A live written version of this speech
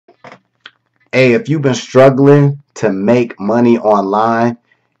Hey, if you've been struggling to make money online,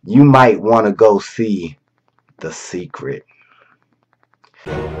 you might want to go see The Secret.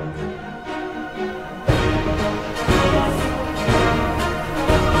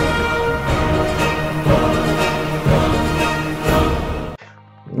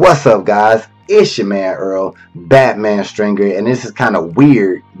 What's up, guys? It's your man Earl, Batman Stringer, and this is kind of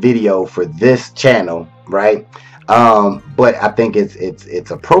weird video for this channel, right? But I think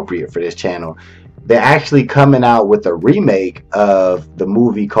it's appropriate for this channel. They're actually coming out with a remake of the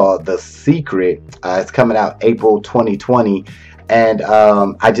movie called The Secret. It's coming out April 2020, and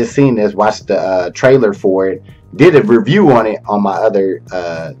I just seen this, watched the trailer for it, did a review on it on my other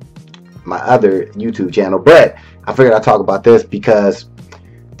YouTube channel, but I figured I'd talk about this because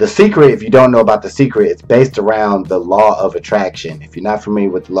The Secret, if you don't know about The Secret, it's based around the law of attraction. If you're not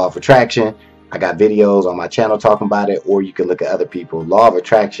familiar with the law of attraction, I got videos on my channel talking about it, or you can look at other people. Law of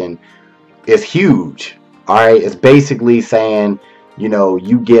attraction is huge. All right, it's basically saying, you know,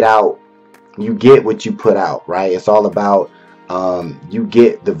 you get what you put out, right? It's all about you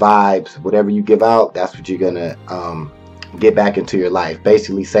get the vibes, whatever you give out, that's what you're gonna get back into your life.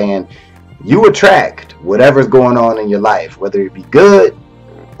 Basically saying you attract whatever's going on in your life, whether it be good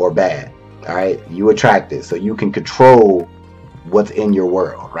or bad. All right, you attract it, so you can control what's in your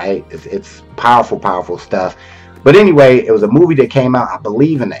world, right? It's powerful stuff. But anyway, it was a movie that came out, I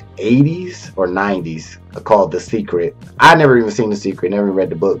believe, in the 80s or 90s, called The Secret. I never even seen The Secret, never read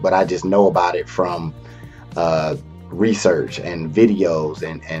the book, but I just know about it from research and videos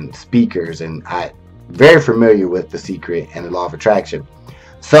and speakers, and I very familiar with The Secret and the law of attraction.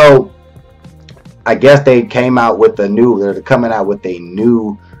 So I guess they're coming out with a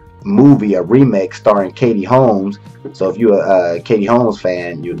new movie, a remake starring Katie Holmes. So if you're a Katie Holmes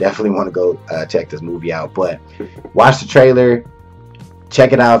fan, you definitely want to go check this movie out. But watch the trailer,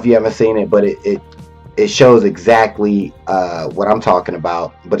 check it out if you haven't seen it. But it shows exactly what I'm talking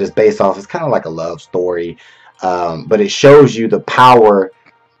about. But it's based off, it's kind of like a love story. But it shows you the power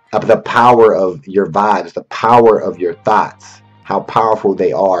of your vibes, the power of your thoughts, how powerful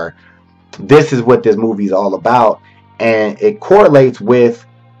they are. This is what this movie is all about, and it correlates with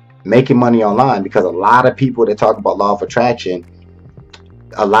making money online, because a lot of people that talk about law of attraction,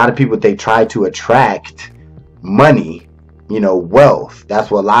 a lot of people, they try to attract money, you know, wealth.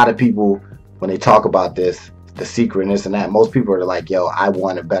 That's what a lot of people, when they talk about this, The Secret and this and that, most people are like, yo, I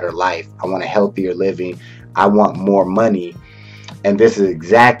want a better life, I want a healthier living, I want more money. And this is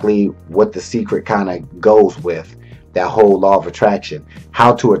exactly what The Secret kind of goes with, that whole law of attraction,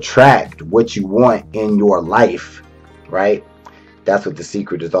 how to attract what you want in your life, right? That's what The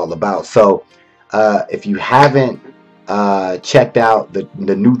Secret is all about. So if you haven't checked out the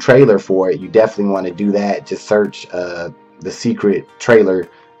new trailer for it, you definitely want to do that. Just search The Secret trailer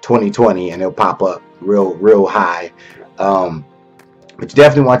 2020 and it'll pop up real high. But you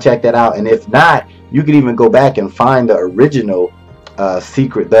definitely want to check that out. And if not, you can even go back and find the original The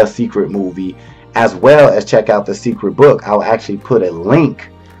Secret movie, as well as check out The Secret book. I'll actually put a link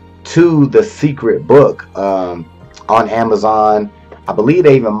to The Secret book on Amazon. I believe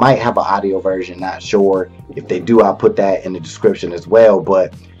they even might have an audio version, not sure. If they do, I'll put that in the description as well.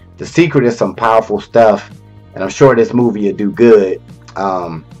 But The Secret is some powerful stuff, and I'm sure this movie will do good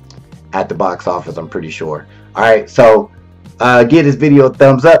at the box office, I'm pretty sure. Alright, so give this video a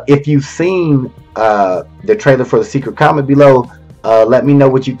thumbs up. If you've seen the trailer for The Secret, comment below. Let me know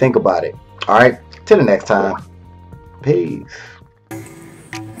what you think about it. Alright, till the next time. Peace.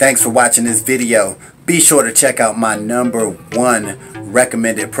 Thanks for watching this video. Be sure to check out my #1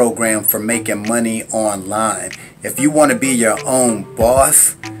 recommended program for making money online. If you want to be your own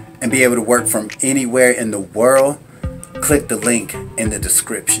boss and be able to work from anywhere in the world, click the link in the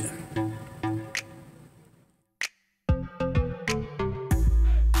description.